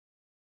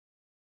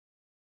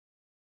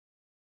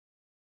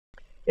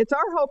It's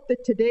our hope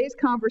that today's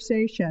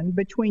conversation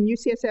between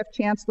UCSF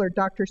Chancellor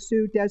Dr.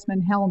 Sue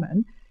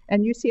Desmond-Hellmann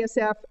and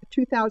UCSF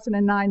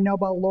 2009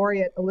 Nobel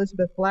laureate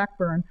Elizabeth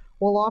Blackburn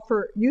will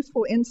offer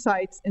useful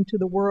insights into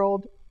the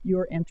world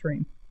you're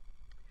entering.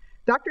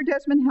 Dr.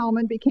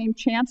 Desmond-Hellmann became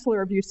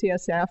Chancellor of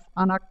UCSF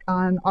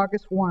on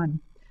August 1.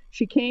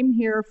 She came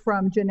here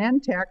from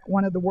Genentech,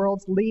 one of the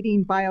world's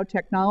leading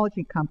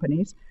biotechnology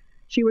companies.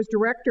 She was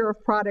Director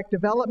of Product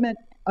Development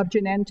of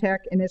Genentech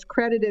and is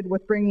credited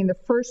with bringing the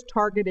first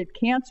targeted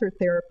cancer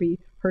therapy,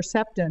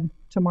 Herceptin,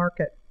 to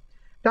market.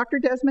 Dr.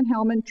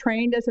 Desmond-Hellmann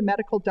trained as a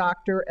medical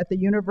doctor at the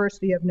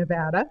University of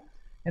Nevada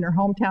in her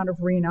hometown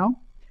of Reno.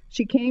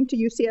 She came to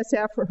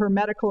UCSF for her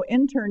medical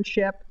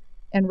internship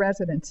and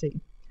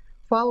residency.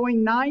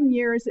 Following 9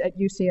 years at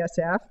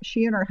UCSF,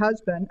 she and her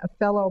husband, a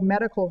fellow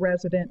medical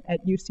resident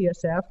at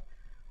UCSF,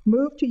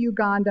 moved to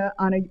Uganda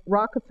on a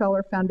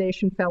Rockefeller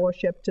Foundation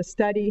fellowship to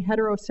study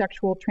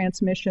heterosexual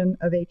transmission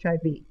of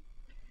HIV.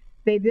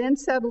 They then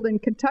settled in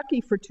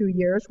Kentucky for 2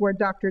 years, where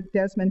Dr.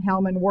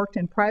 Desmond-Hellmann worked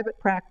in private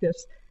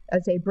practice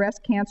as a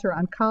breast cancer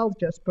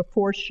oncologist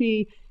before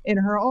she, in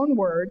her own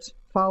words,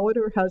 followed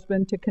her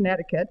husband to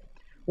Connecticut,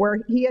 where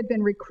he had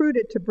been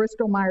recruited to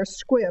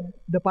Bristol-Myers Squibb,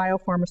 the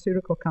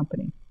biopharmaceutical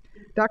company.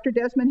 Dr.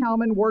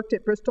 Desmond-Hellmann worked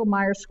at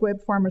Bristol-Myers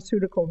Squibb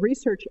Pharmaceutical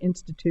Research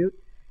Institute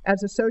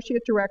as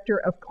Associate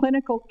Director of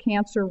Clinical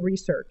Cancer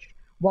Research.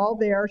 While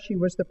there, she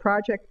was the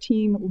project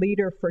team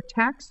leader for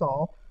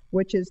Taxol,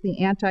 which is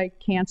the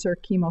anti-cancer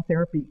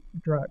chemotherapy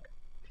drug.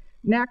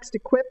 Next,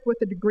 equipped with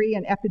a degree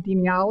in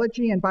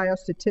epidemiology and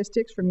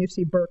biostatistics from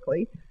UC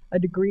Berkeley, a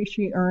degree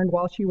she earned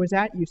while she was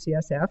at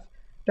UCSF,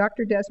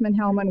 Dr.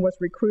 Desmond-Hellmann was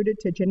recruited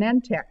to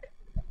Genentech.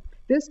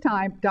 This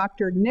time,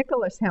 Dr.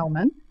 Nicholas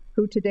Hellmann,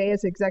 who today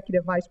is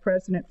Executive Vice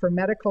President for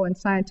Medical and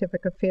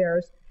Scientific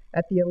Affairs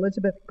at the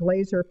Elizabeth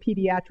Glaser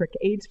Pediatric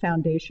AIDS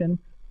Foundation,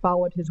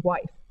 followed his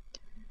wife.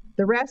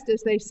 The rest,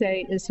 as they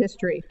say, is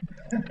history.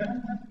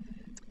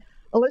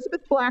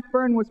 Elizabeth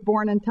Blackburn was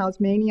born in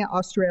Tasmania,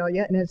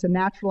 Australia, and is a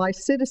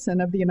naturalized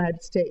citizen of the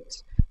United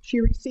States. She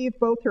received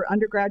both her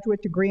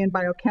undergraduate degree in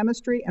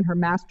biochemistry and her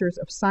Master's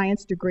of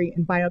Science degree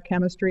in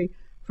biochemistry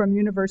from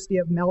University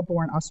of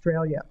Melbourne,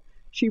 Australia.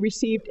 She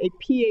received a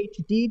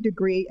PhD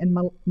degree in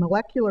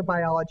molecular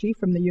biology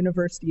from the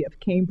University of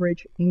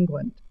Cambridge,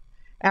 England.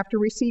 After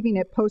receiving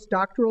a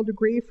postdoctoral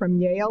degree from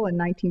Yale in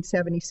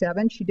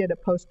 1977, she did a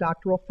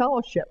postdoctoral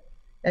fellowship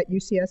at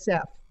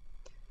UCSF.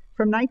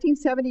 From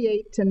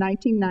 1978 to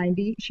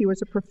 1990, she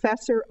was a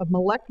professor of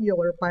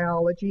molecular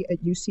biology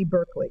at UC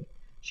Berkeley.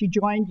 She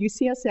joined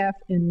UCSF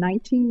in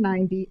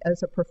 1990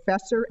 as a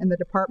professor in the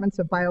departments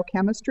of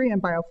biochemistry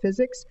and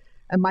biophysics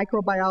and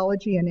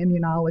microbiology and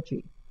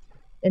immunology.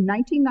 In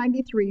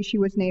 1993, she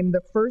was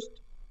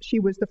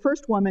the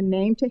first woman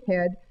named to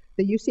head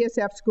the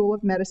UCSF School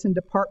of Medicine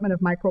Department of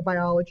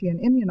Microbiology and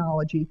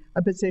Immunology,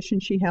 a position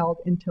she held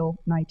until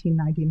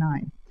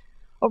 1999.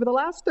 Over the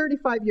last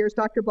 35 years,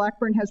 Dr.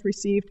 Blackburn has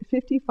received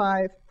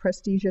 55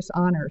 prestigious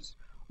honors.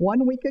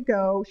 1 week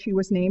ago, she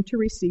was named to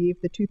receive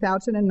the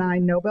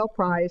 2009 Nobel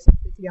Prize in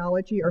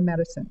Physiology or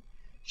Medicine.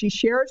 She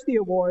shares the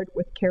award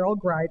with Carol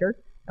Greider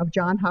of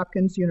Johns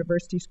Hopkins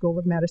University School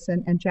of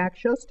Medicine and Jack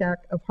Szostak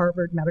of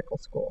Harvard Medical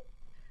School.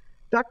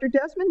 Doctors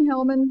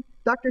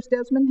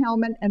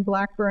Desmond-Hellmann and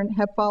Blackburn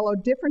have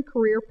followed different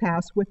career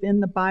paths within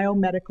the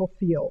biomedical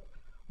field.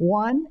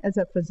 One as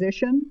a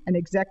physician, an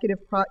executive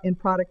in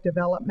product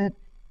development,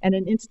 and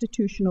an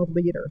institutional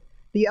leader.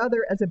 The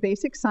other as a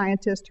basic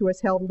scientist who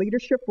has held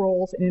leadership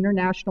roles in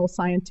international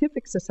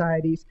scientific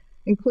societies,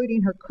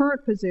 including her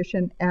current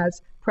position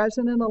as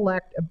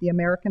president-elect of the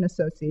American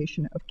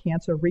Association of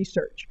Cancer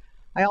Research.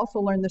 I also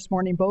learned this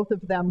morning both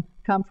of them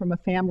come from a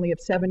family of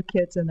 7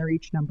 kids, and they're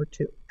each number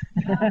 2.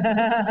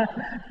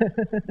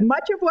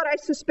 Much of what I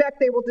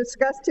suspect they will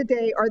discuss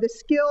today are the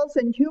skills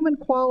and human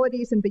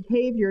qualities and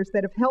behaviors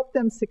that have helped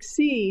them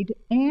succeed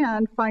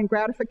and find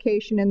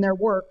gratification in their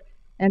work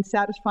and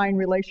satisfying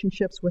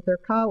relationships with their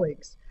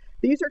colleagues.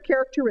 These are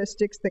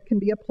characteristics that can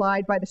be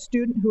applied by the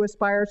student who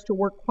aspires to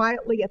work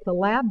quietly at the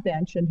lab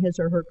bench in his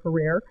or her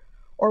career,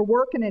 or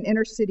work in an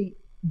inner-city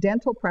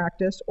dental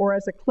practice, or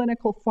as a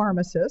clinical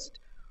pharmacist,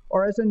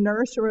 or as a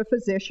nurse or a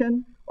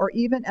physician, or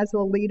even as a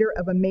leader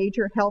of a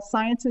major health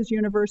sciences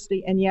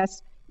university, and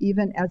yes,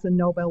 even as a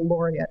Nobel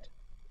laureate.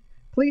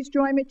 Please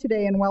join me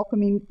today in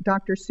welcoming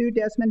Dr. Sue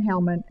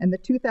Desmond-Hellmann and the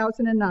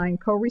 2009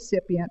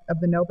 co-recipient of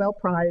the Nobel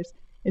Prize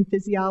in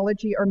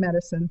Physiology or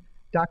Medicine,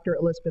 Dr.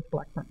 Elizabeth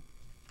Blackburn.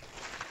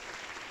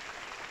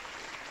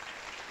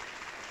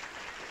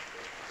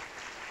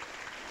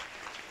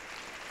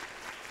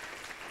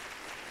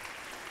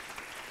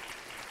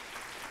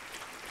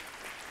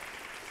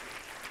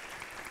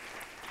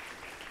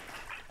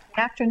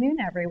 Good afternoon,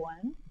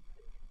 everyone.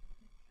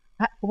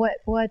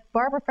 What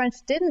Barbara French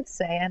didn't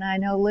say, and I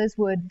know Liz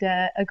would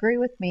agree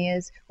with me,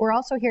 is we're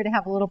also here to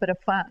have a little bit of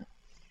fun.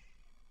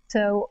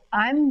 So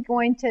I'm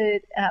going to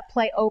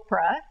play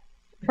Oprah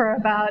for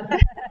about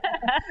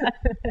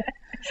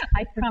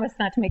I promise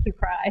not to make you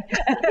cry.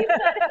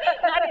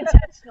 Not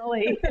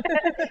intentionally.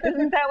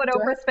 Isn't that what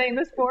Oprah's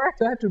famous for?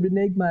 Do I have to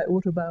renege my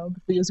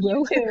autobiography as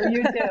well?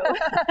 You do.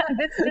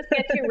 This just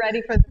gets you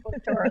ready for the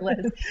book tour,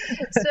 Liz.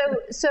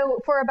 So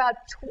for about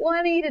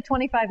 20 to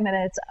 25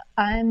 minutes,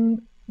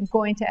 I'm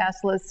going to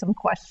ask Liz some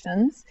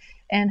questions,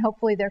 and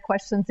hopefully they're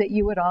questions that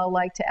you would all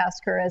like to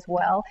ask her as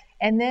well.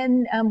 And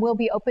then we'll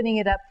be opening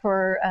it up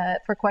for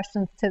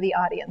questions to the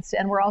audience.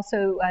 And we're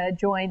also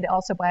joined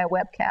also by a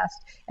webcast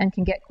and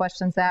can get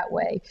questions that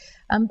way.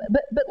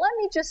 But let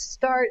me just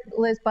start,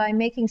 Liz, by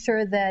making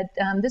sure that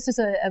this is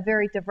a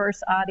very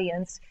diverse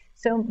audience.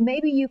 So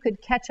maybe you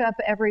could catch up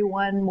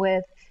everyone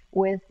with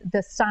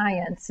the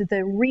science,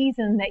 the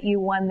reason that you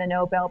won the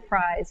Nobel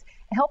Prize.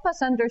 Help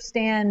us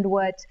understand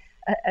what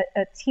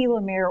a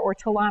telomere or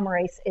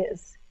telomerase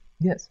is.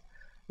 Yes.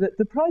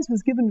 The prize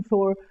was given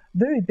for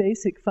very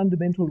basic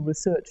fundamental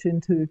research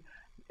into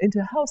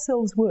how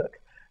cells work.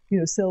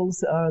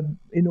 Cells are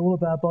in all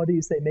of our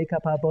bodies, they make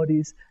up our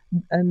bodies,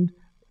 and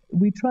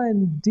we try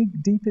and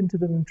dig deep into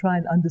them and try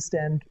and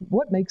understand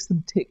what makes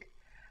them tick.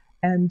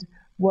 And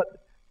what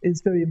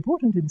is very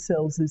important in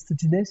cells is the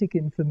genetic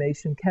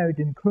information carried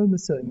in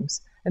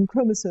chromosomes. And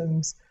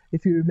chromosomes,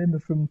 if you remember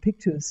from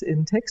pictures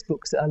in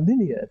textbooks, are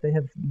linear. They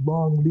have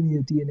long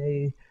linear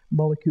DNA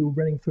molecule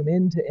running from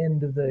end to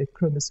end of the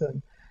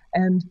chromosome.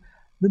 And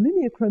the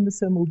linear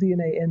chromosomal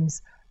DNA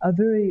ends are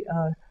very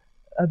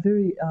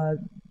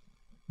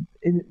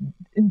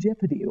in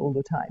jeopardy all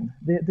the time.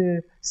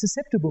 They're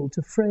susceptible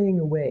to fraying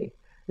away.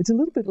 It's a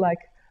little bit like,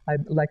 I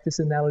like this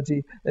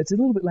analogy, it's a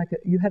little bit like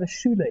you had a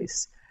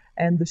shoelace,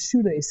 and the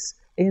shoelace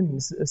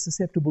ends are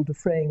susceptible to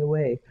fraying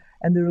away.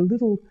 And there are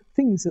little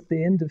things at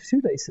the end of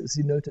shoelaces,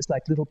 you notice,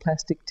 like little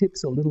plastic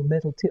tips or little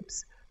metal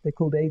tips. They're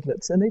called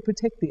aglets, and they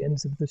protect the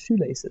ends of the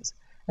shoelaces.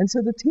 And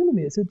so the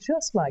telomeres are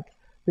just like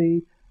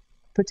the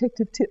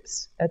protective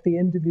tips at the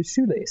end of your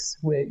shoelace,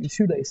 where your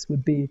shoelace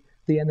would be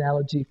the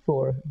analogy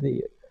for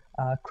the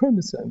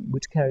chromosome,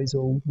 which carries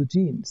all the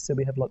genes. So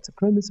we have lots of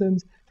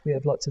chromosomes, we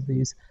have lots of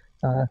these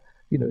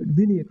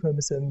linear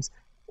chromosomes,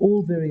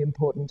 all very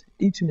important.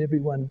 Each and every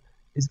one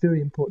is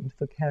very important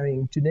for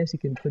carrying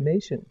genetic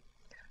information.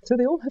 So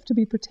they all have to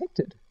be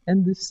protected.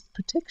 And this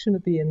protection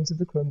at the ends of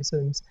the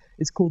chromosomes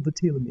is called the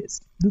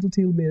telomeres, little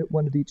telomere at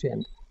one at each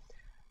end.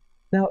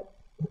 Now,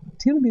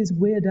 telomeres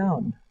wear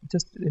down,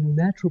 just in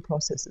natural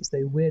processes.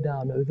 They wear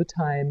down over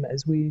time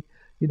as we,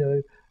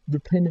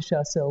 replenish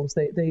ourselves.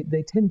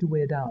 They tend to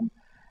wear down.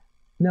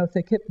 Now, if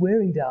they kept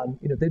wearing down,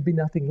 there'd be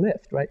nothing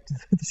left, right?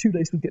 The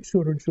shoelace would get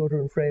shorter and shorter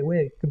and fray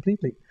away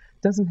completely.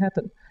 Doesn't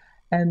happen.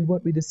 And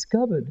what we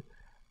discovered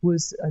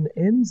was an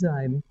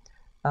enzyme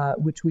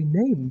which we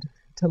named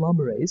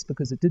telomerase,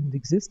 because it didn't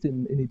exist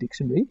in any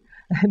dictionary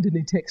and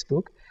any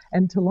textbook,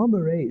 and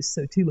telomerase,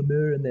 so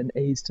telomere and then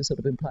ase to sort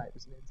of imply it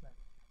was an enzyme.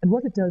 And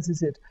what it does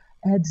is it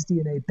adds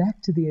DNA back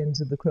to the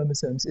ends of the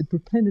chromosomes. It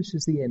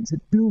replenishes the ends.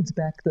 It builds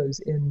back those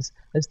ends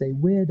as they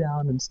wear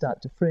down and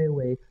start to fray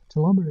away.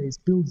 Telomerase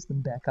builds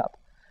them back up.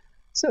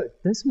 So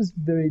this was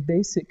very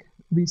basic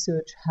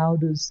research. How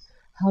does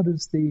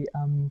the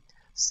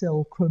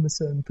cell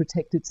chromosome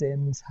protect its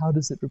ends? How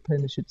does it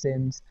replenish its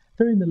ends?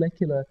 Very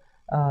molecular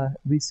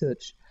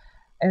research.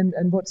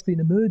 And what's been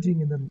emerging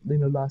in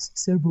the last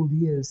several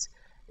years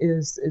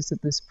is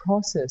that this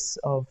process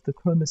of the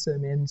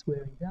chromosome ends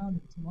wearing down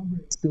and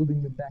telomerase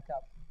building them back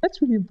up,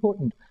 that's really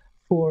important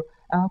for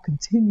our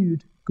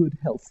continued good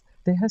health.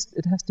 It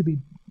has to be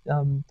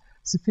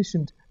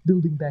sufficient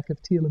building back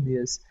of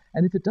telomeres.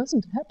 And if it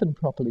doesn't happen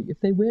properly, if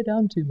they wear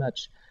down too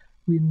much,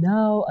 we're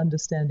now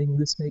understanding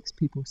this makes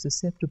people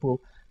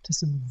susceptible to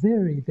some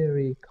very,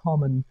 very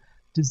common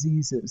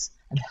diseases.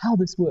 And how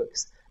this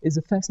works is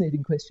a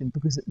fascinating question,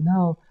 because it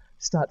now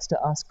starts to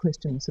ask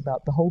questions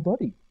about the whole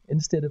body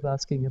instead of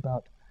asking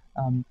about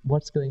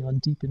what's going on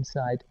deep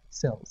inside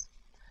cells.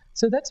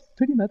 So that's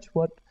pretty much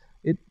what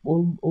it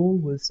all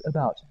was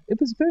about. It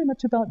was very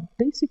much about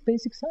basic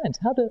science.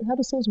 How do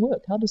cells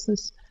work? How does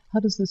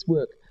this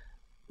work?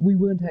 We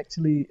weren't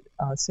actually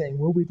saying,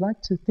 well, we'd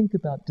like to think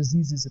about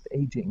diseases of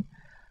aging,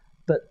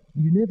 but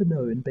you never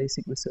know in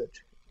basic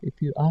research.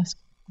 If you ask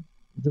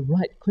the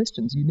right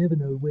questions, you never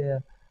know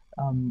where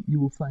you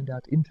will find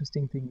out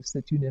interesting things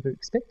that you never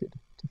expected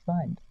to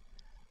find.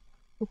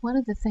 One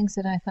of the things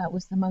that I thought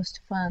was the most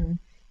fun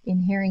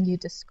in hearing you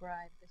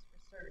describe this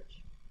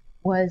research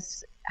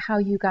was how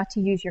you got to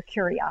use your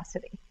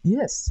curiosity.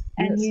 Yes.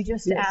 And you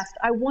just asked,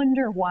 I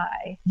wonder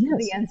why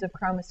the ends of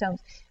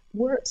chromosomes.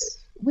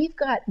 We've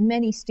got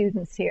many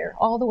students here,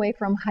 all the way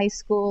from high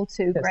school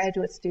to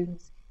graduate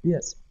students.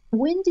 Yes.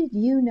 When did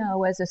you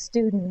know as a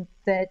student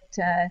that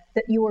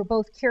you were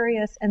both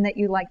curious and that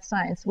you liked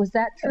science? Was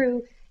that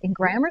true in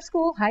grammar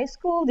school, high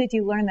school? Did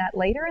you learn that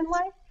later in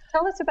life?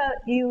 Tell us about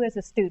you as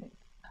a student.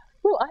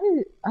 Well,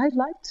 I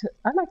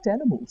liked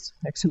animals,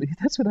 actually.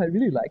 That's what I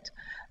really liked.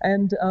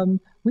 And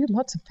we had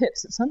lots of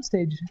pets. At some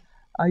stage,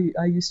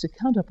 I used to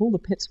count up all the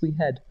pets we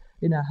had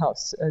in our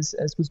house. As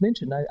was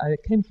mentioned, I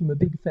came from a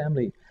big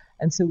family,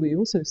 and so we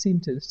also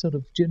seemed to sort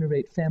of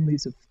generate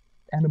families of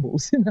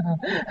animals in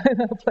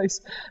our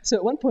place. So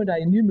at one point I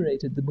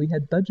enumerated them. We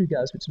had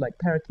budgerigars, which are like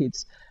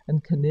parakeets,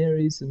 and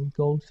canaries and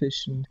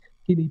goldfish and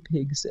guinea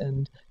pigs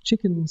and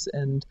chickens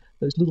and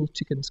those little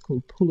chickens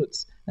called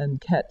pullets and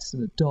cats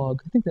and a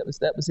dog. I think that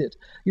was it.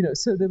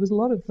 So there was a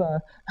lot of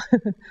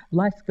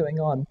life going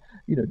on,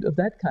 of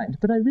that kind.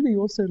 But I really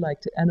also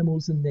liked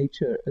animals and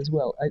nature as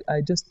well.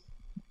 I just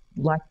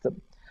liked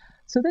them.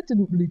 So that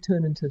didn't really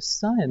turn into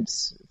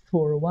science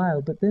for a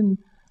while. But then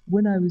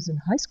when I was in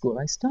high school,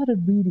 I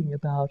started reading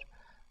about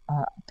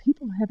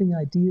people having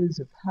ideas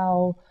of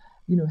how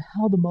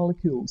the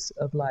molecules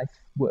of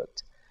life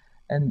worked.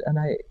 And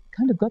I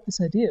kind of got this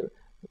idea,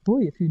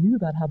 boy, if you knew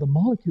about how the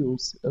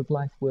molecules of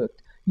life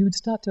worked, you would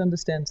start to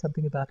understand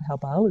something about how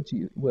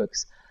biology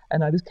works.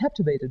 And I was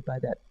captivated by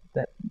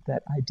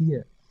that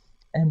idea.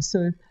 And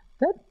so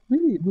that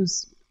really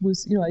was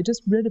I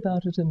just read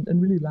about it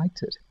and really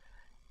liked it.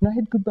 And I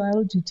had good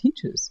biology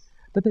teachers,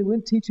 but they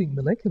weren't teaching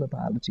molecular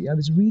biology. I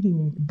was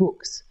reading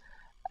books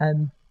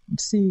and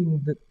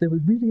seeing that there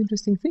were really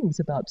interesting things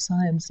about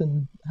science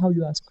and how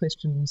you ask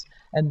questions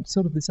and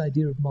sort of this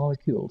idea of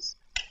molecules.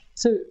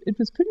 So it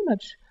was pretty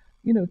much,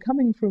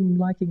 coming from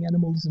liking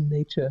animals and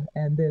nature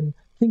and then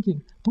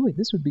thinking, boy,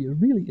 this would be a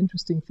really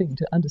interesting thing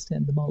to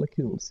understand the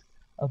molecules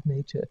of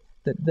nature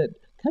that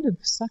kind of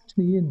sucked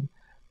me in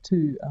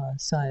to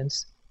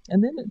science.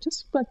 And then it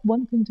just like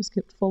one thing just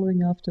kept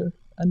following after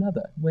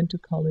another. Went to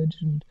college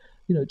and,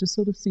 it just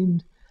sort of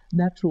seemed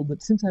natural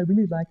that since I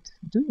really liked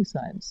doing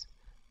science,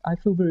 I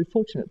feel very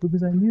fortunate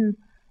because I knew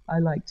I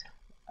liked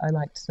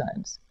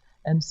science.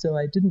 And so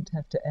I didn't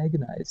have to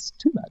agonize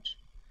too much.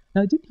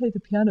 Now, I did play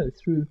the piano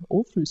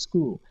all through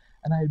school,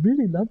 and I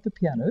really loved the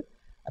piano,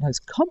 and I was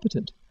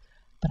competent,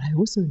 but I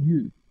also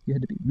knew you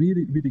had to be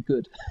really, really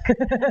good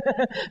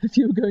if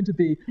you were going to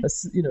be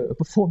a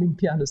performing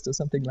pianist or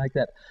something like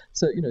that.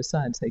 So,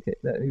 science,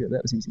 that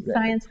was easy. Right?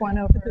 Science won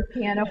over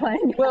piano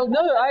playing. Well, no,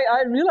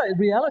 I realized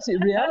reality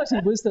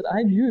was that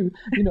I knew,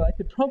 I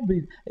could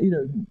probably,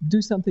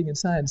 do something in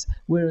science,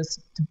 whereas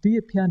to be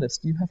a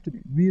pianist, you have to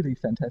be really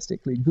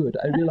fantastically good,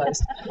 I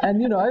realized.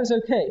 And, I was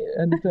okay.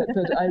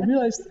 But I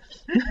realized,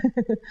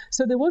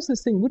 so there was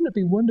this thing, wouldn't it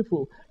be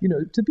wonderful,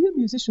 to be a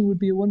musician would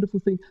be a wonderful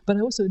thing, but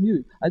I also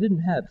knew I didn't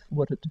have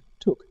what it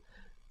took.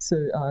 So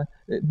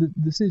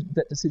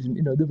that decision,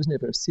 there was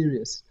never a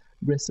serious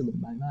wrestle in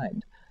my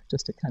mind,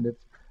 just a kind of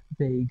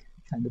vague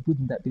kind of,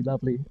 wouldn't that be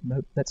lovely?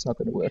 No, that's not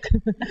going to work.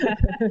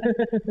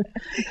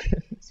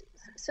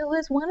 So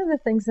Liz, one of the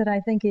things that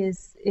I think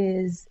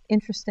is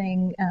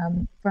interesting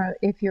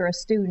if you're a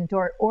student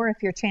or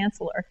if you're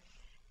chancellor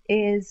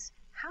is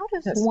how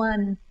does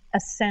one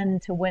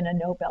ascend to win a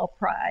Nobel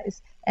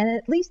Prize? And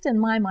at least in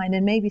my mind,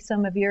 and maybe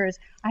some of yours,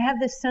 I have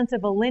this sense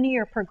of a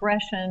linear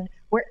progression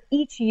where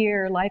each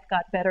year life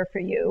got better for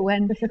you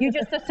and you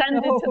just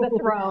ascended to the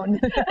throne.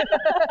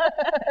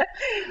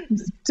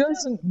 It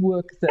doesn't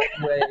work that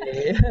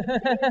way.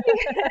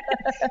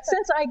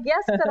 Since I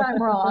guess that I'm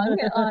wrong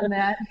on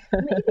that,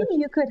 maybe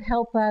you could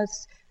help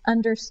us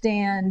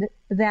understand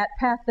that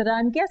path that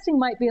I'm guessing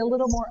might be a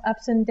little more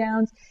ups and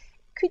downs.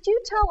 Could you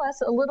tell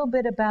us a little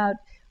bit about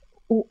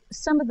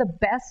some of the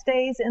best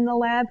days in the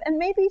lab and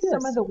maybe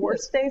some of the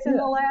worst days in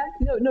the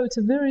lab? No, it's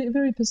a very,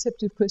 very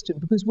perceptive question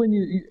because when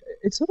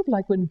it's sort of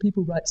like when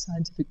people write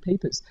scientific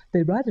papers,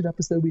 they write it up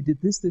as though we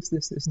did this,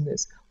 and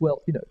this.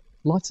 Well,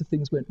 lots of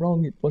things went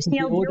wrong. It wasn't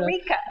the order.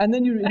 Eureka. And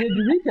then you did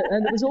Eureka,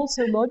 and it was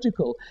also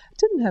logical. It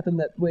didn't happen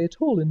that way at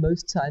all in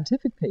most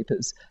scientific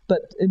papers,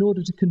 but in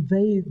order to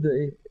convey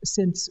the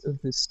sense of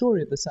the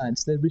story of the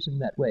science, they're written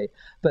that way.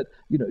 But,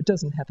 it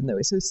doesn't happen that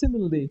way. So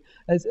similarly,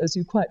 as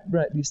you quite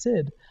rightly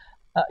said,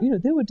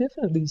 there were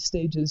definitely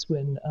stages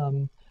when,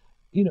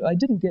 I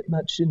didn't get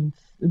much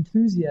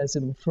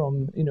enthusiasm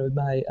from,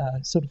 my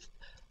sort of,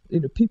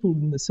 people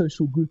in the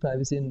social group I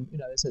was in,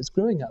 as I was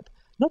growing up.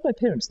 Not my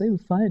parents; they were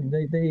fine.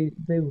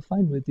 They were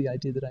fine with the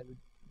idea that I would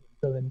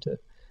go into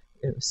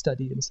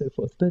study and so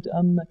forth. But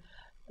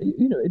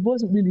it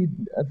wasn't really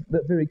a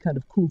very kind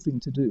of cool thing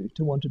to do,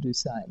 to want to do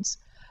science.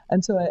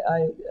 And so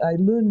I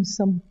learned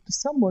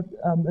somewhat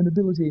an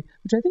ability,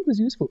 which I think was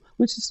useful,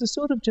 which is to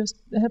sort of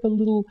just have a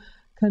little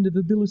kind of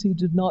ability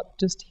to not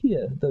just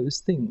hear those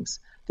things.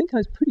 I think I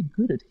was pretty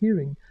good at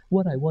hearing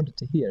what I wanted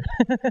to hear,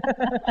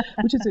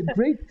 which is a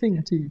great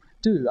thing to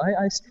do.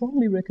 I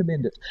strongly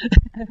recommend it.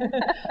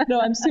 No,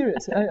 I'm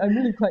serious. I'm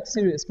really quite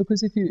serious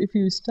because if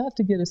you start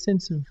to get a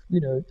sense of,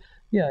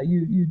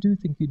 you do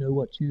think you know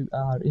what you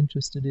are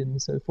interested in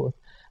and so forth.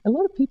 A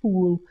lot of people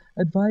will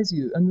advise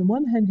you. On the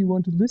one hand, you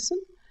want to listen.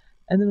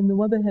 And then on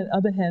the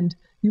other hand,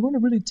 you want to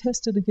really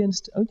test it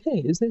against,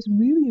 okay, is this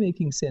really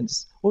making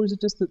sense? Or is it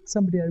just that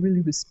somebody I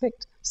really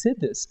respect said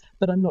this,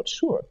 but I'm not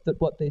sure that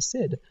what they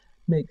said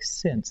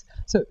makes sense?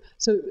 So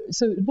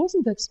it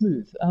wasn't that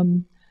smooth.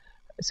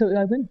 So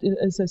I went,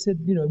 as I said,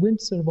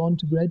 went sort of on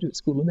to graduate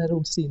school, and that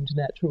all seemed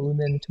natural, and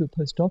then to a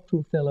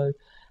postdoctoral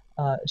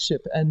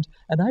fellowship. And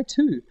I,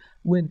 too,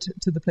 went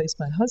to the place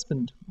my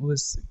husband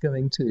was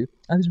going to.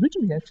 I was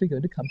originally actually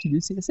going to come to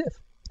UCSF,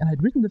 and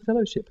I'd written the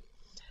fellowship.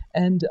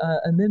 And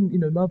then,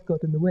 love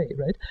got in the way,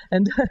 right?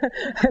 And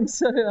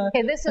so...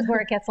 okay, this is where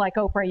it gets like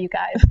Oprah, you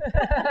guys.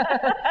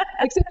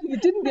 Except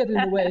it didn't get in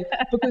the way,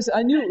 because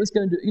I knew it was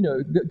going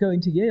to,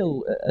 going to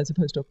Yale as a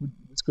postdoc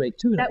was great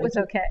too. That was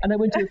okay. And I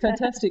went to a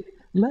fantastic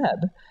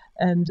lab,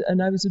 and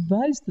I was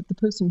advised that the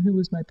person who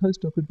was my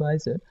postdoc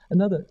advisor,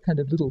 another kind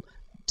of little...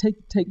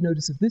 Take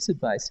notice of this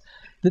advice,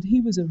 that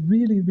he was a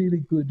really, really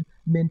good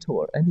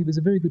mentor, and he was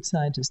a very good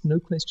scientist, no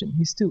question.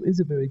 He still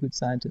is a very good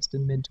scientist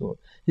and mentor.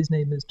 His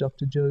name is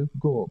Dr. Joe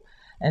Gall,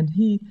 and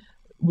he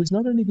was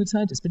not only a good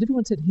scientist, but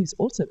everyone said he's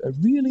also a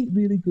really,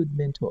 really good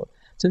mentor.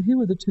 So here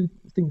were the two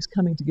things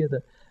coming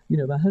together.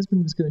 My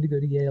husband was going to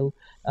go to Yale,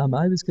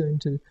 I was going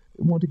to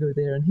want to go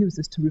there, and here was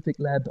this terrific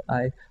lab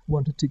I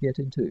wanted to get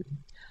into.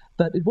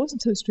 But it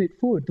wasn't so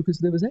straightforward, because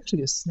there was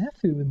actually a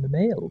snafu in the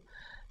mail.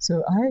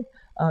 So I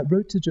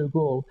wrote to Joe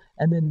Gall,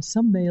 and then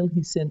some mail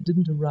he sent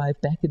didn't arrive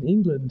back in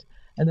England,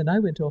 and then I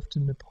went off to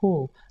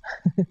Nepal.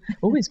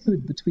 Always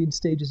good between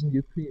stages in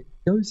your career.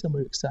 Go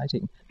somewhere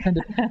exciting. Kind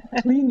of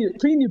clean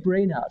your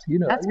brain out.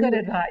 That's good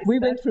advice. We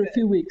went for a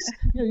few weeks.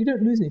 You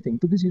don't lose anything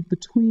because you're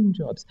between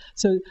jobs.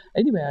 So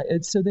anyway,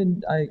 so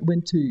then I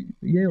went to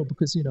Yale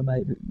because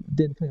my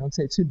then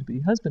fiance, soon to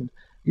be husband,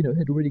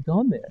 had already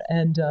gone there.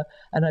 And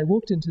I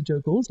walked into Joe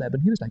Gall's lab,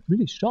 and he was like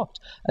really shocked.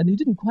 And he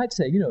didn't quite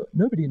say,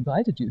 nobody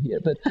invited you here,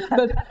 but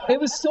it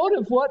was sort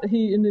of what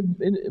he, in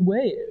a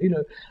way,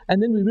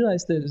 And then we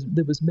realized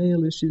there was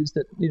mail issues,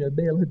 that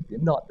mail had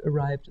not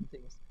arrived and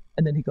things.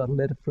 And then he got a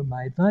letter from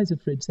my advisor,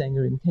 Fred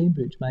Sanger in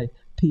Cambridge, my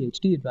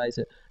PhD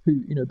advisor,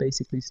 who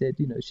basically said,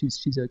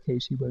 she's okay,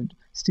 she won't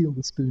steal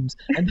the spoons,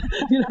 and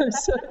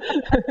so.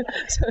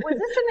 Was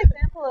this an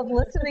example of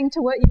listening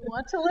to what you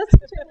want to listen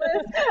to,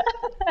 Liz?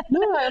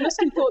 No, I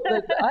honestly thought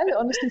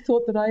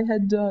that I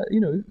had,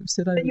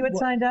 said that you had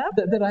signed up,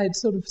 that I had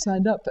sort of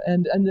signed up,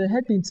 and there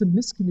had been some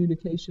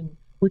miscommunication,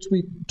 which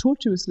we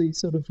tortuously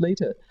sort of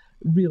later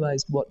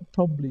realized what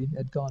probably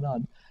had gone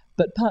on.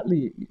 But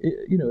partly,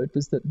 it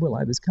was that,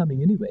 I was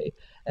coming anyway.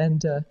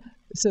 And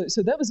so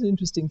that was an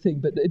interesting thing,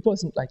 but it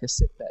wasn't like a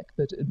setback,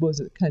 but it was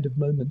a kind of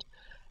moment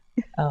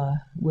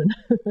when...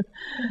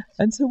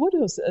 And so what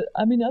else?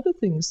 Other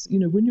things,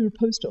 when you're a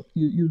postdoc,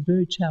 you're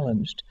very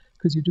challenged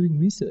because you're doing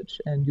research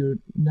and you're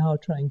now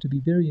trying to be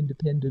very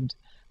independent,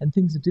 and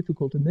things are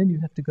difficult, and then you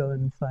have to go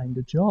and find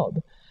a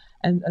job.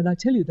 And I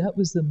tell you, that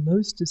was the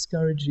most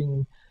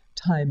discouraging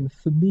time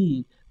for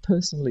me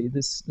personally,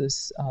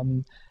 this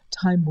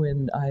time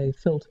when I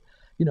felt,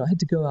 I had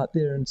to go out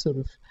there and sort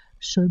of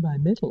show my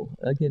mettle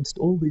against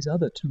all these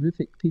other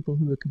terrific people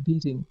who were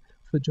competing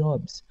for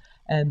jobs.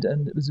 And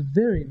it was a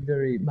very,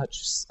 very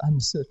much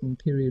uncertain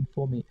period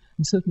for me.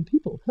 And certain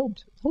people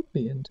helped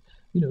me and,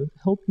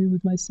 helped me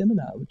with my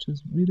seminar, which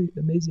was really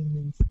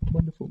amazingly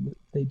wonderful that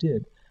they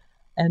did.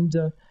 And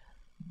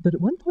but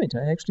at one point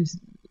I actually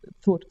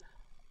thought,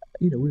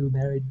 we were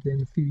married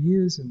then a few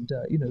years, and,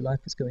 life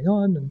was going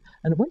on.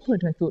 And at one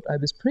point I thought I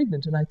was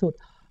pregnant, and I thought,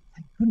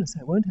 thank goodness,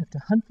 I won't have to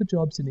hunt for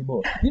jobs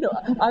anymore.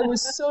 I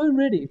was so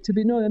ready to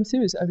be, I'm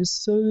serious, I was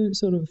so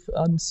sort of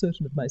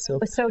uncertain of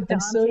myself. It was so daunting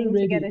and so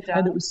ready, to get a job.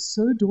 And it was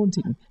so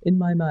daunting in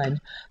my mind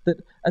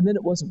and then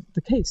it wasn't the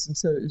case. And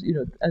so,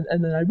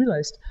 and then I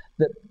realized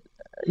that,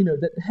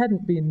 that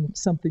hadn't been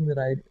something that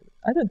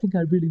I don't think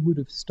I really would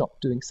have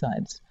stopped doing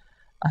science.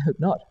 I hope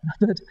not,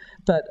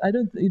 but I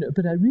don't,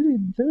 but I really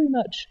very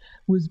much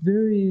was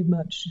very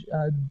much,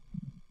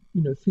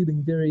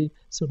 feeling very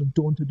sort of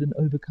daunted and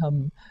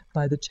overcome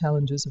by the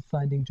challenges of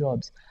finding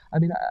jobs.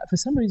 For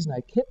some reason, I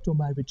kept all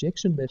my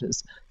rejection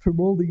letters from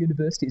all the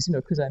universities,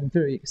 because I'm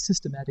very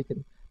systematic,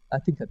 and I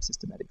think I'm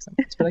systematic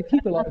sometimes, but I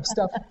keep a lot of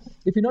stuff.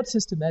 If you're not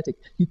systematic,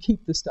 you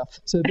keep the stuff,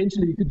 so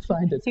eventually you can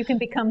find it. So you can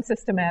become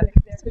systematic.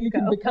 So you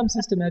can become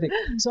systematic.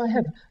 So I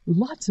have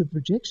lots of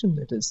rejection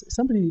letters.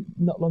 Somebody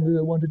not long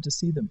ago wanted to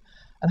see them,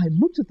 and I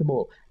looked at them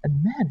all,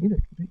 and man,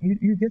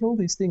 you get all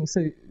these things.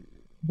 So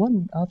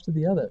one after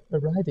the other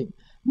arriving.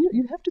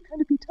 You have to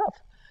kind of be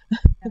tough.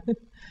 Yeah.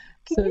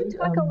 Can you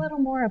talk a little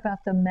more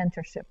about the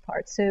mentorship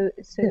part? So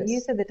yes.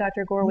 You said that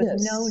Dr. Gore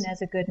was known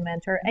as a good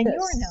mentor, and you're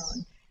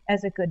known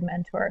as a good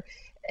mentor.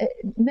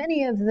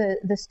 Many of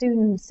the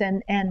students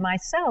and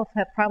myself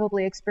have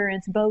probably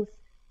experienced both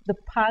the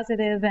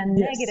positive and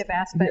negative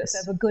aspects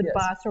of a good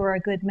boss or a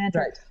good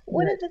mentor. Right.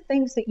 What are the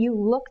things that you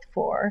looked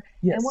for,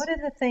 and what are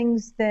the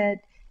things that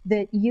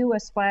you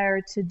aspire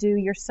to do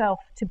yourself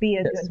to be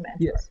a good mentor?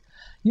 Yes.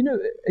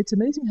 It's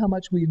amazing how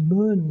much we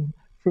learn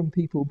from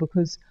people,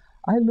 because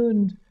I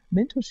learned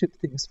mentorship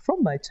things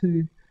from my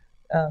two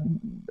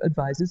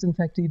advisors. In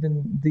fact,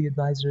 even the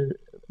advisor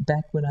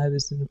back when I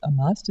was a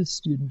master's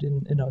student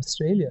in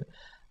Australia,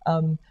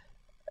 and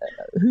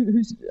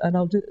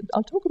I'll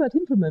talk about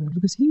him for a moment,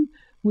 because he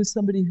was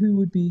somebody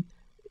who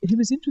he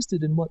was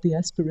interested in what the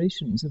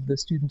aspirations of the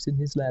students in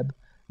his lab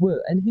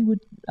were, and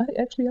I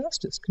actually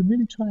asked us to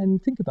really try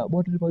and think about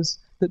what it was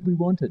that we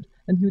wanted,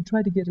 and he would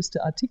try to get us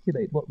to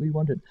articulate what we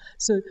wanted.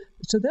 So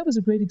that was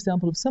a great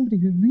example of somebody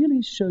who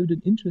really showed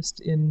an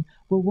interest in,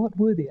 what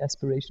were the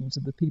aspirations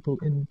of the people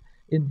in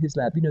his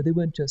lab. They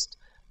weren't just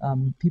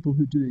people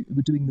who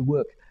were doing the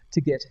work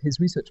to get his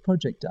research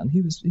project done.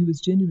 He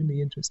was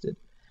genuinely interested.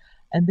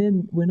 And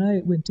then when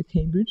I went to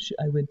Cambridge,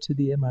 I went to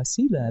the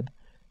MRC lab,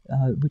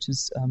 which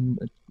is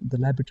the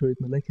Laboratory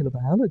of Molecular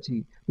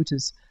Biology, which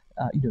is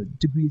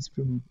degrees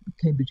from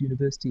Cambridge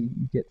University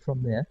you get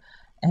from there.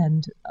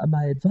 And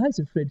my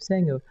advisor, Fred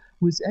Sanger,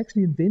 was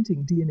actually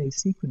inventing DNA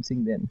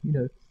sequencing then.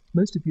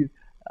 Most of you,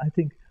 I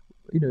think,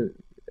 DNA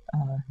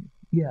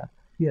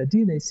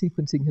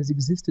sequencing has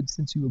existed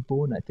since you were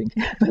born, I think.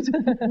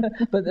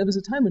 But there was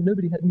a time when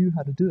nobody knew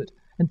how to do it.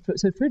 And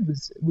so Fred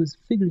was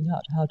figuring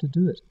out how to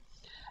do it.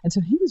 And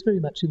so he was very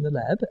much in the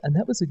lab, and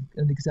that was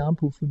an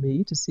example for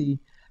me to see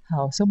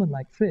how someone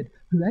like Fred,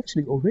 who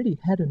actually already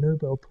had a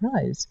Nobel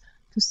Prize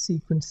for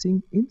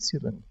sequencing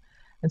insulin.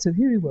 And so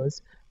here he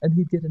was, and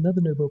he'd get another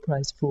Nobel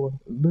Prize for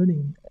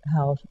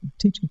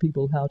teaching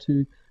people how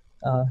to,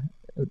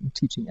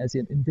 teaching as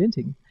in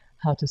inventing,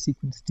 how to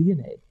sequence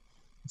DNA.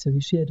 So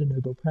he shared a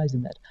Nobel Prize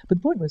in that. But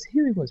the point was,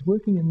 here he was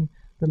working in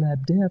the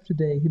lab day after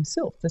day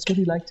himself. That's what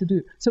he liked to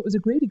do. So it was a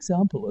great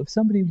example of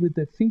somebody with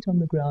their feet on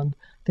the ground.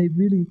 They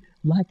really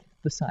like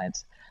the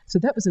science. So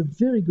that was a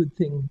very good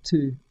thing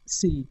to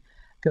see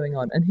going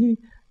on. And he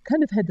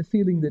kind of had the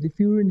feeling that if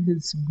you were in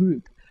his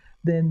group,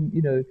 then,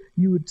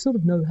 you would sort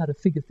of know how to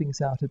figure things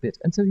out a bit.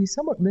 And so he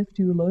somewhat left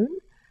you alone,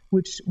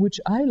 which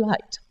I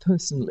liked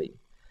personally.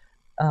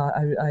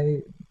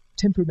 I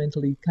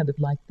temperamentally kind of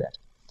liked that.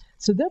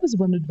 So that was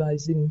one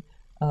advising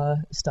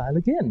style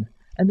again.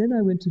 And then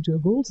I went to Joe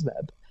Gall's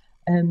lab,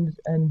 and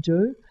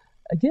Joe,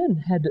 again,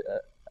 had,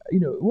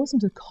 it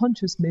wasn't a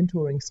conscious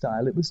mentoring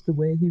style. It was the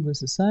way he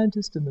was a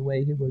scientist and the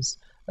way he was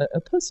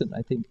a person,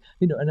 I think.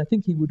 And I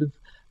think he would have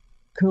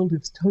curled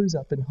his toes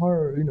up in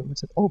horror, and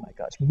said, oh my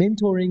gosh,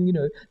 mentoring,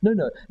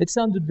 No, it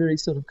sounded very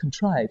sort of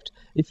contrived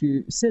if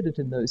you said it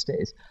in those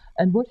days.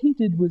 And what he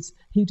did was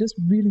he just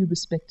really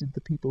respected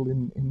the people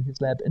in his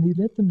lab, and he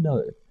let them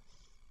know.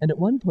 And at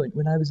one point,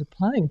 when I was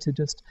applying to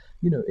just,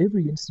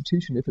 every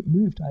institution, if it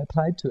moved, I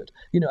applied to it.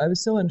 I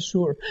was so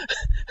unsure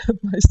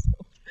of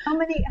myself. How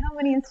many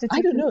institutions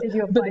I don't know, did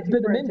you apply to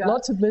but for a job?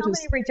 Lots of letters. How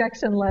many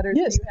rejection letters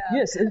do you have?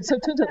 Yes. And so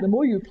it turns out the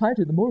more you apply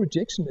to, the more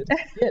rejection letters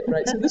you get,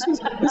 right? So this is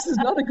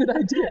not a good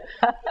idea.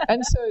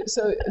 And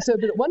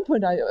but at one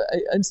point I'd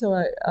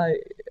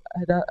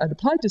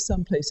applied to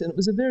some place, and it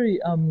was a very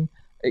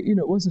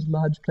it wasn't a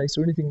large place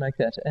or anything like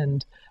that.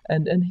 And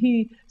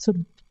he sort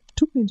of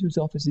took me into his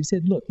office. He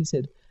said, look,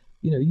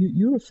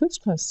 you're a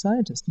first-class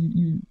scientist.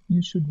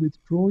 You should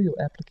withdraw your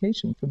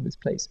application from this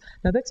place.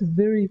 Now, that's a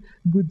very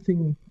good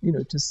thing,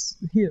 to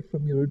hear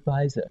from your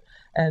advisor.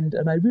 And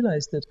I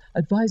realized that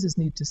advisors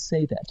need to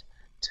say that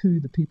to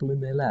the people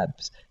in their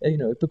labs,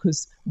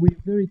 because we're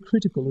very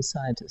critical as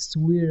scientists.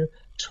 We're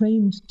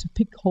trained to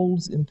pick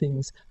holes in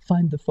things,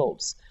 find the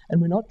faults, and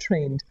we're not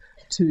trained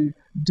to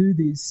do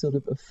these sort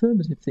of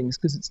affirmative things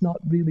because it's not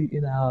really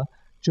in our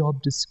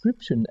job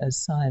description as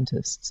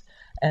scientists.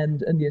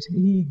 And yet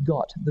he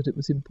got that it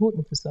was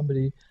important for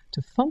somebody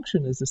to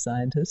function as a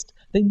scientist.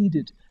 They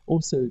needed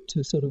also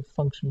to sort of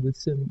function with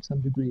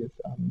some degree of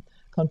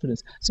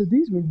confidence. So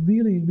these were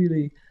really,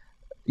 really,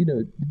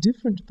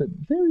 different but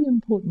very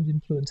important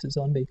influences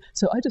on me.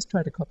 So I just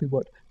try to copy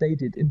what they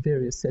did in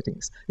various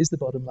settings, is the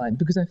bottom line,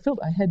 because I felt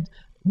I had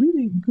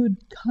really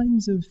good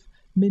kinds of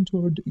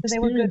mentored experiences. So they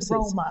were good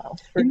role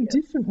models for in you.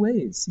 Different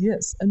ways,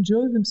 yes. And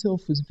Joe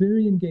himself was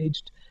very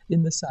engaged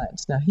in the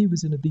science. Now, he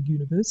was in a big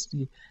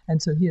university,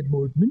 and so he had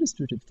more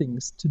administrative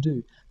things to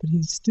do, but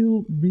he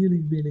still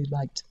really, really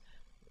liked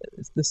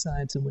the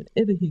science, and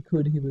whenever he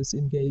could, he was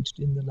engaged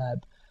in the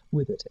lab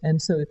with it. And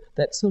so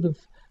that sort of,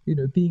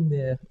 being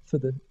there for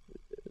the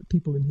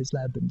people in his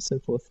lab and so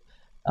forth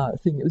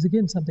thing, it was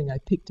again something I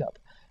picked up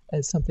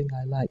as something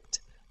I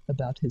liked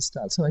about his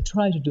style. So I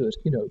try to do it.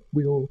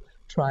 We all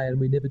try, and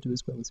we never do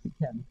as well as we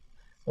can,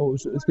 or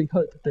as we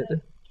hope.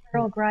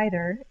 Carol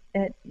Greider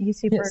at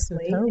UC Yes,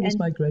 Berkeley. So Carol was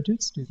my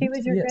graduate student. She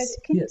was your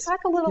graduate. Can you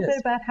talk a little bit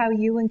about how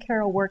you and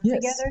Carol worked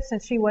together,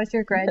 since she was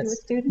your graduate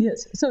student?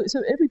 Yes. So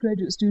every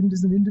graduate student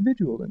is an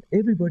individual, and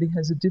everybody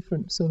has a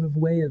different sort of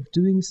way of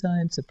doing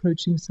science,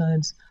 approaching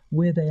science,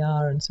 where they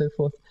are, and so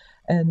forth.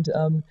 And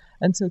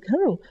so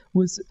Carol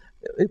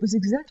it was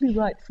exactly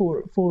right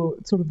for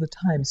sort of the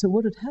time. So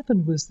what had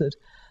happened was that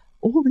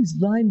all these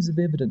lines of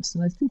evidence,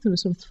 and I think there were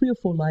sort of 3 or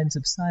 4 lines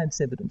of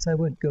science evidence, I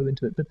won't go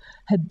into it, but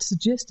had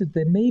suggested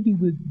there maybe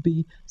would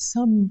be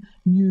some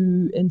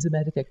new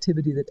enzymatic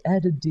activity that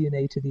added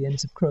DNA to the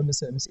ends of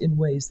chromosomes in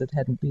ways that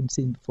hadn't been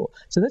seen before.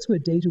 So that's where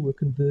data were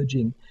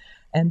converging.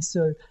 And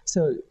so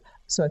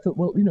I thought,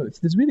 well,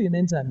 if there's really an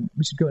enzyme,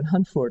 we should go and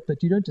hunt for it,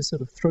 but you don't just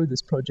sort of throw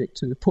this project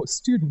to a poor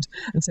student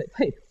and say,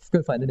 hey,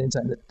 go find an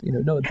enzyme that,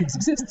 no one thinks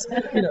exists,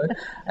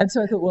 And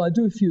so I thought, well, I'll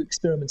do a few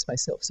experiments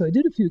myself. So I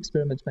did a few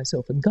experiments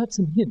myself and got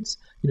some hints,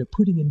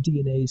 putting in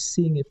DNA,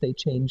 seeing if they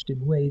changed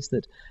in ways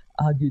that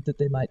argued that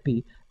they might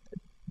be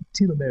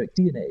telomeric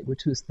DNA,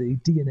 which was the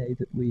DNA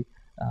that we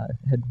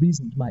had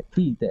reasoned might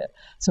be there.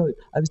 So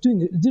I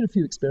did a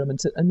few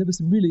experiments, and there was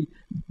some really,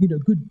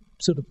 good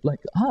sort of like,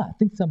 I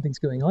think something's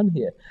going on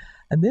here.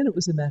 And then it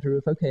was a matter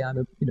of, okay, I'm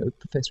a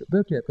professor at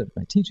Berkeley, I've got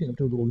my teaching, I've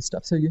done all this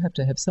stuff. So you have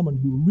to have someone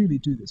who will really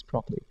do this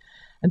properly.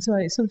 And so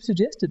I sort of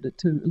suggested it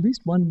to at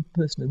least one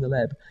person in the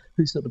lab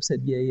who sort of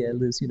said, yeah,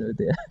 Liz,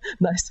 they're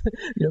nice,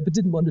 but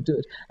didn't want to do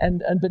it.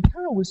 But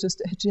Carol was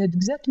she had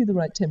exactly the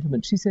right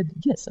temperament. She said,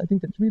 yes, I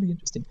think that's really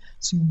interesting.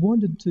 She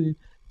wanted to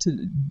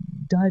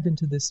dive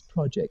into this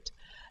project.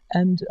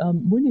 And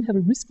when you have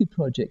a risky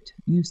project,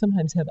 you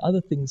sometimes have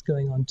other things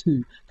going on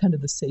too, kind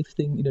of the safe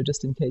thing,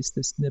 just in case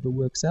this never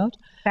works out.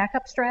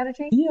 Backup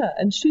strategy? Yeah,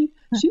 and she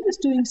was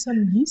doing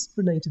some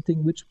yeast-related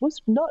thing, which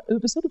was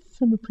it was sort of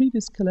from a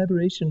previous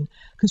collaboration,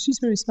 because she's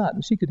very smart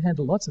and she could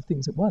handle lots of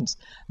things at once.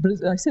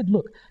 But I said,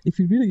 look, if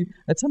you really,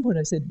 at some point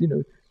I said,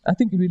 I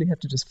think you really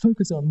have to just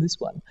focus on this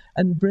one.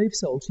 And brave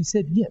soul, she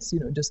said yes,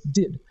 just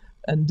did,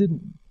 and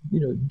didn't,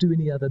 do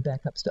any other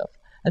backup stuff.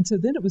 And so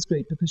then it was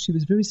great because she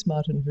was very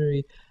smart and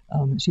very,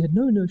 she had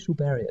no inertial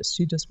barriers.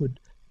 She just would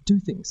do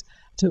things.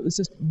 So it was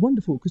just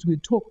wonderful because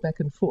we'd talk back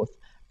and forth.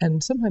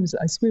 And sometimes,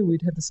 I swear,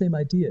 we'd have the same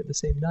idea the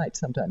same night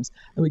sometimes.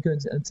 And we'd go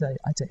and say,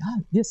 I'd say,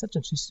 yes, such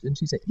and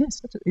she'd say, yes,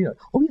 such a,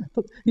 oh yeah,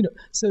 but,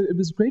 So it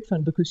was great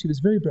fun because she was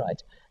very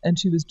bright and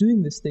she was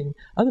doing this thing.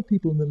 Other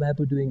people in the lab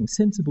were doing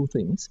sensible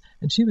things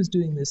and she was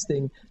doing this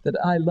thing that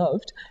I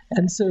loved.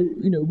 And so,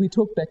 we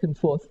talked back and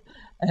forth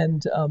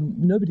and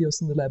nobody else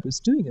in the lab was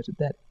doing it at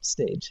that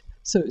stage.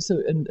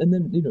 And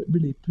then, it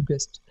really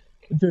progressed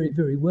very,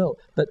 very well.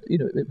 But,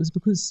 it was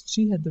because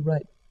she had the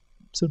right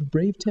sort of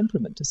brave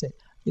temperament to say,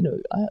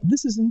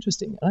 this is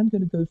interesting. I'm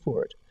going to go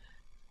for it.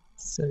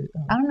 So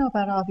I don't know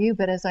about all of you,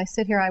 but as I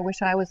sit here, I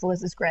wish I was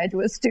Liz's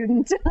graduate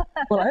student.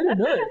 Well, I don't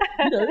know.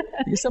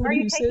 Somebody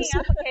Are you taking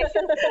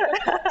applications?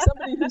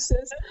 Somebody who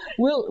says,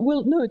 well,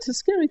 no, it's a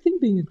scary thing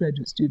being a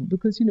graduate student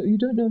because you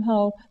don't know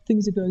how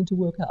things are going to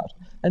work out,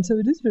 and so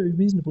it is very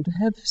reasonable to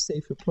have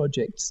safer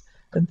projects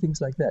and things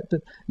like that.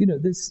 But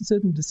there's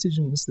certain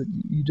decisions that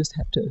you just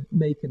have to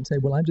make and say,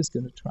 well, I'm just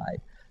going to try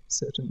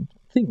certain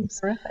things.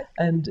 Terrific.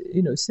 And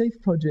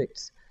safe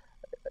projects,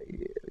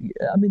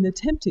 I mean, they're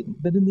tempting,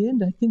 but in the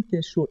end I think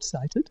they're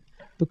short-sighted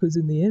because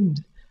in the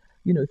end,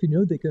 if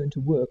they're going to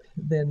work,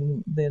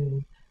 then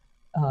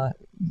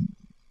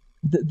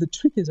the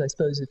trick is, I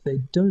suppose, if they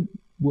don't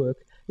work,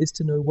 is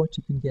to know what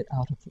you can get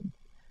out of them.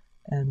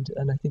 And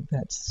I think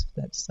that's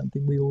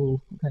something we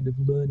all kind of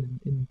learn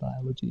in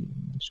biology,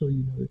 and I'm sure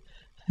you know.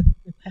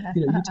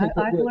 You take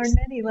what I've works. learned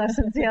many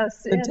lessons,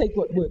 yes. And take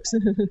what works.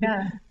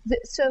 Yeah.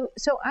 So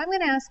I'm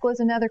going to ask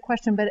Liz another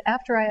question, but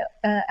after I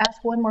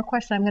ask one more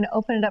question, I'm going to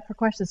open it up for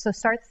questions. So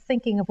start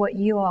thinking of what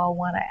you all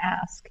want to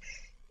ask.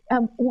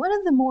 One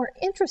of the more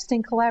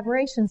interesting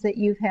collaborations that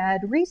you've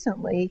had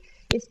recently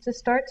is to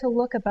start to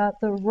look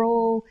about the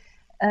role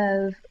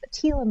of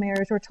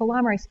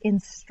telomerase in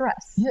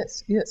stress.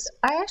 Yes.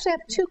 I actually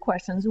have two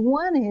questions.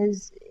 One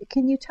is,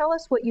 can you tell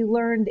us what you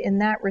learned in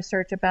that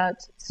research about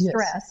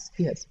stress?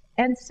 Yes.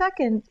 And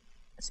second,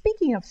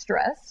 speaking of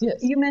stress,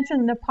 you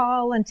mentioned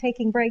Nepal and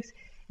taking breaks.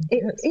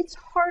 It's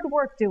hard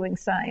work doing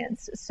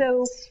science.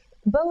 So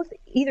both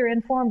either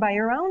informed by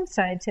your own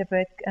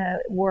scientific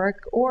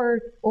work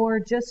or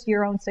just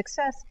your own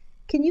success,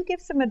 can you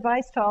give some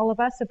advice to all of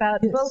us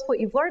about both what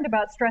you've learned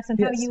about stress and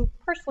how you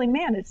personally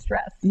manage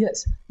stress?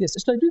 Yes.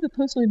 Should I do the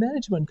personally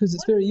managed one? Because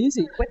it's very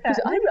easy. Because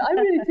I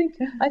really think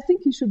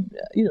you should,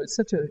 it's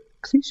such a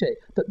cliche,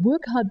 but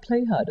work hard,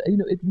 play hard.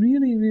 It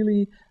really,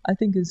 really, I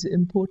think is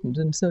important.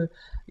 And so,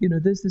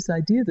 there's this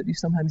idea that you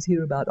sometimes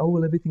hear about, oh,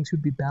 well, everything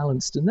should be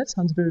balanced. And that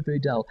sounds very, very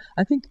dull.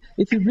 I think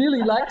if you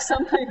really like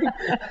something,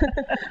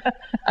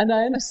 and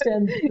I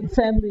understand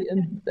family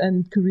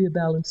and career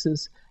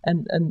balances,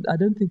 and I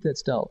don't think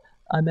that's dull.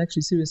 I'm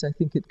actually serious. I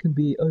think it can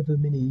be over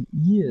many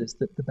years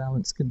that the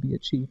balance can be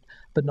achieved,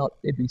 but not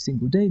every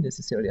single day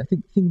necessarily. I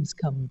think things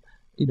come,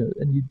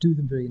 and you do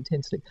them very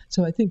intensely.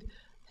 So I think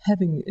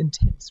having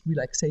intense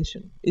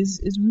relaxation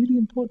is really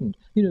important.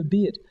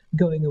 Be it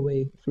going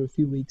away for a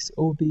few weeks,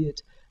 or be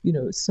it,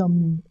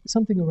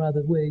 something or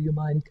other where your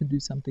mind can do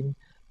something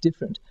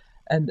different.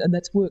 And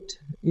that's worked,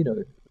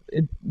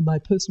 in my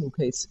personal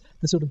case,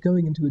 the sort of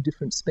going into a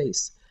different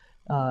space.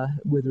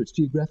 Whether it's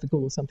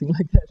geographical or something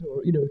like that,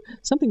 or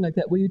something like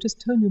that, where you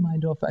just turn your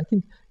mind off. I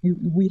think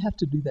we have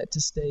to do that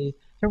to stay.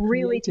 To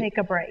really take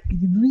a break.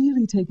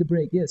 Really take a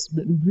break, yes,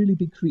 but really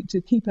to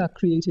keep our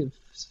creative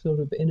sort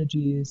of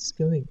energies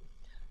going.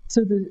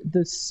 So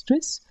the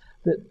stress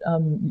that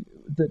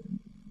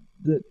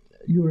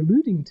you're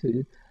alluding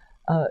to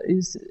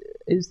is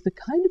the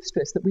kind of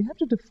stress that we have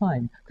to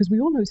define, because we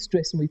all know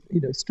stress, and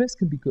stress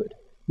can be good.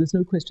 There's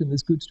no question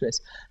there's good stress.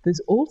 There's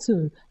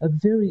also a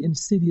very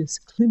insidious,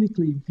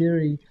 clinically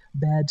very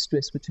bad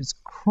stress, which is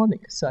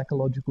chronic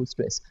psychological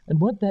stress. And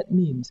what that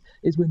means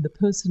is when the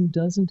person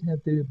doesn't have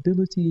the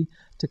ability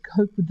to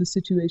cope with the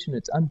situation,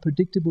 it's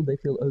unpredictable, they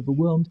feel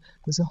overwhelmed.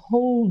 There's a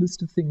whole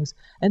list of things.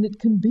 And it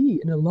can be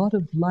in a lot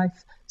of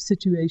life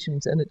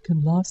situations, and it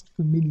can last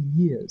for many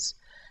years.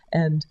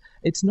 And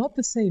it's not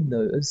the same,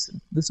 though, as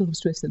the sort of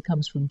stress that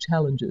comes from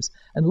challenges.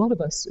 And a lot of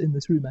us in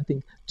this room, I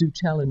think, do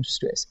challenge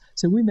stress.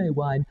 So we may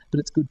whine, but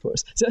it's good for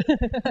us.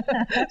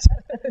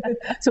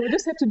 So we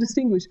just have to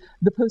distinguish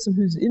the person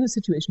who's in a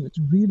situation that's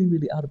really,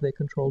 really out of their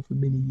control for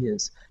many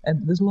years.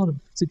 And there's a lot of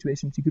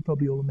situations, you could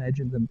probably all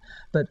imagine them.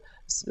 But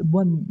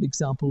one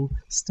example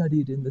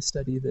studied in the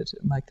study that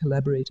my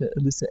collaborator,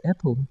 Elizabeth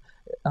Blackburn,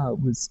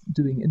 was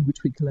doing, in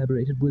which we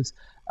collaborated, was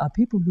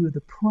people who are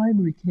the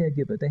primary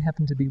caregiver, they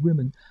happen to be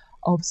women,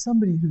 of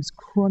somebody who's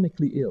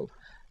chronically ill.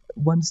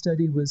 One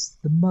study was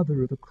the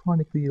mother of a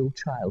chronically ill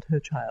child, her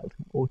child,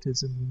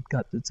 autism,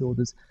 gut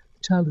disorders.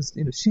 The child is,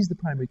 she's the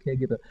primary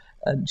caregiver,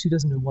 and she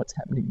doesn't know what's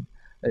happening,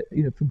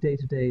 from day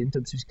to day, and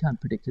so she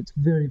can't predict it. It's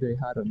very, very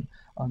hard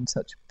on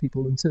such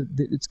people, and so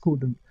it's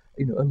called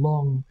a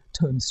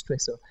long-term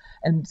stressor.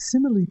 And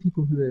similarly,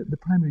 people who are the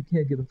primary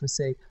caregiver for,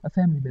 say, a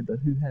family member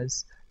who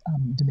has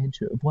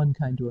dementia of one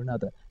kind or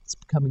another, it's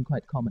becoming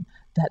quite common.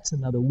 That's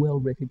another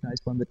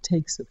well-recognized one that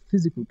takes a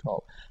physical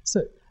toll.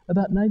 So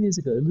about 9 years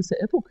ago,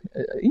 Elizabeth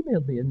Blackburn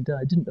emailed me, and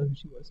I didn't know who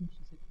she was, and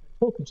she said,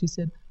 talk, and she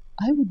said,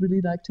 I would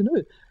really like to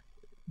know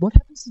what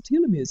happens to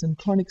telomeres and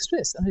chronic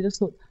stress. And I just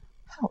thought,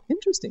 how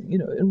interesting,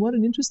 and what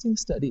an interesting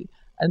study.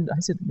 And I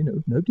said,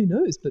 nobody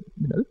knows, but,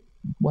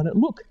 why not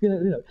look,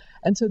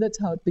 And so that's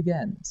how it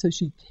began. So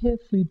she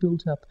carefully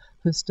built up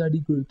her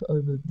study group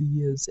over the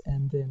years,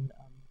 and then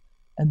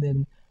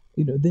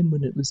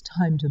when it was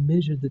time to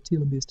measure the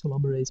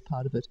telomerase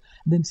part of it,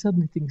 then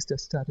suddenly things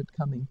just started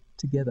coming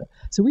together.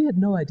 So we had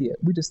no idea.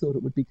 We just thought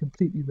it would be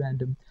completely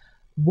random.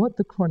 What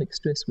the chronic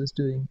stress was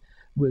doing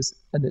was,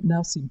 and it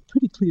now seems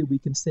pretty clear we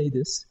can say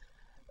this,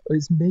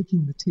 is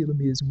making the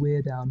telomeres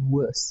wear down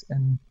worse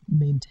and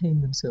maintain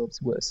themselves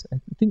worse. I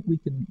think we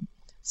can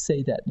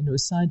say that.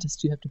 As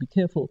scientists, you have to be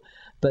careful,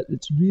 but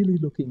it's really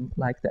looking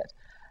like that.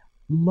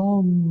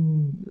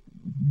 Long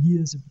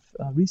years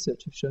of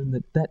research have shown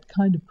that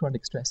kind of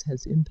chronic stress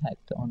has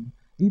impact on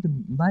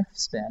even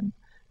lifespan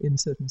in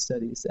certain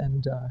studies,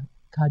 and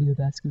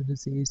cardiovascular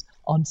disease,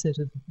 onset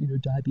of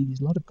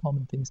diabetes, a lot of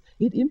common things.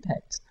 It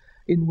impacts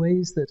in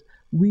ways that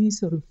we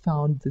sort of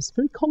found this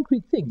very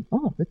concrete thing.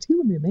 The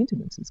telomere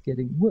maintenance is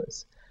getting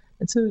worse.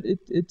 And so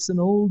it's an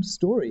old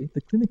story,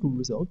 the clinical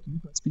result. You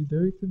must be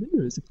very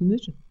familiar as a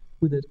clinician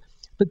with it.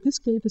 But this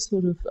gave us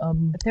sort of...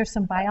 but there's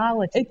some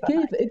biology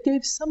It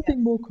gave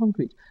something more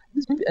concrete.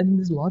 And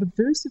there's a lot of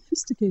very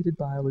sophisticated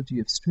biology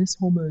of stress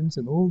hormones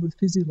and all the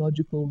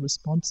physiological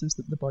responses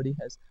that the body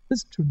has.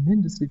 There's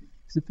tremendously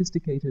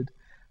sophisticated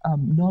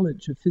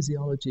knowledge of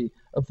physiology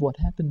of what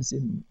happens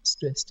in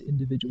stressed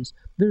individuals.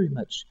 Very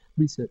much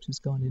research has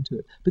gone into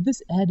it. But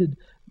this added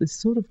this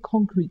sort of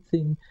concrete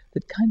thing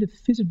that kind of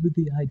fitted with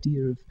the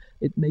idea of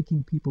it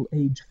making people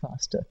age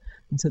faster.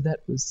 And so that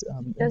was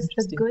Does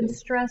the good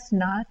stress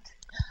not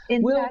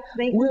impact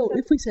Well,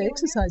 if we say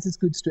exercise is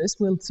good stress,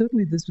 well,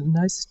 certainly there's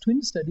nice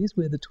twin studies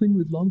where the twin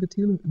with longer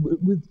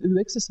who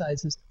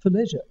exercises for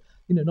leisure,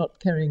 not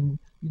carrying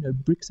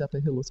bricks up a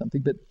hill or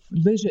something, but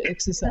leisure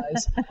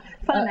exercise.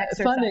 Fun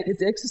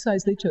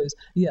exercise they chose.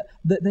 Yeah,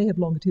 they have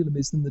longer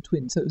telomeres than the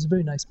twin. So it was a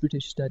very nice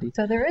British study.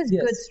 So there is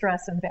good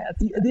stress and bad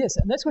stress. Yes,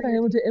 and that's what I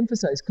want to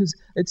emphasize, because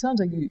it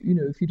sounds like,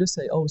 if you just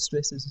say,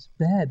 stress is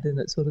bad, then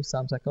it sort of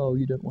sounds like,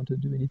 you don't want to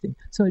do anything.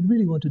 So I'd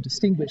really want to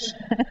distinguish.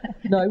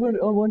 No, I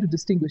want to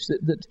distinguish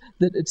that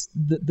it's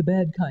the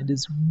bad kind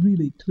is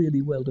really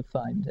clearly well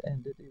defined,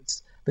 and it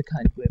is the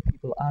kind where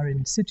people are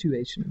in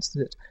situations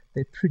that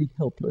they're pretty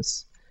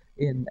helpless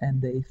in,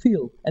 and they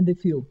feel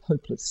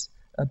hopeless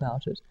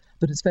about it.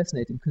 But it's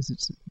fascinating because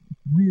it's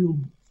real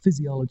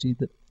physiology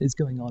that is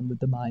going on with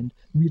the mind,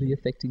 really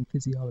affecting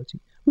physiology,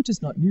 which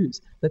is not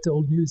news. That's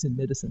old news in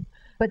medicine.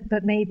 But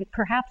maybe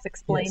perhaps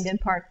explained in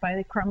part by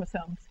the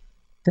chromosomes.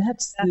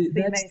 That's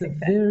the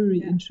very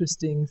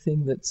interesting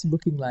thing that's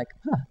looking like,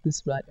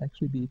 this might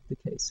actually be the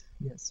case.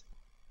 Yes.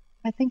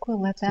 I think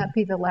we'll let that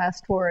be the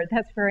last word.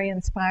 That's very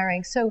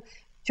inspiring. So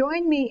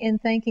join me in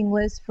thanking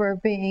Liz for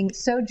being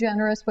so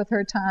generous with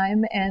her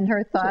time and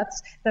her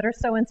thoughts that are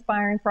so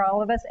inspiring for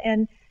all of us.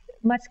 And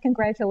much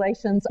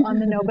congratulations on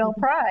the Nobel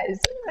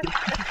Prize.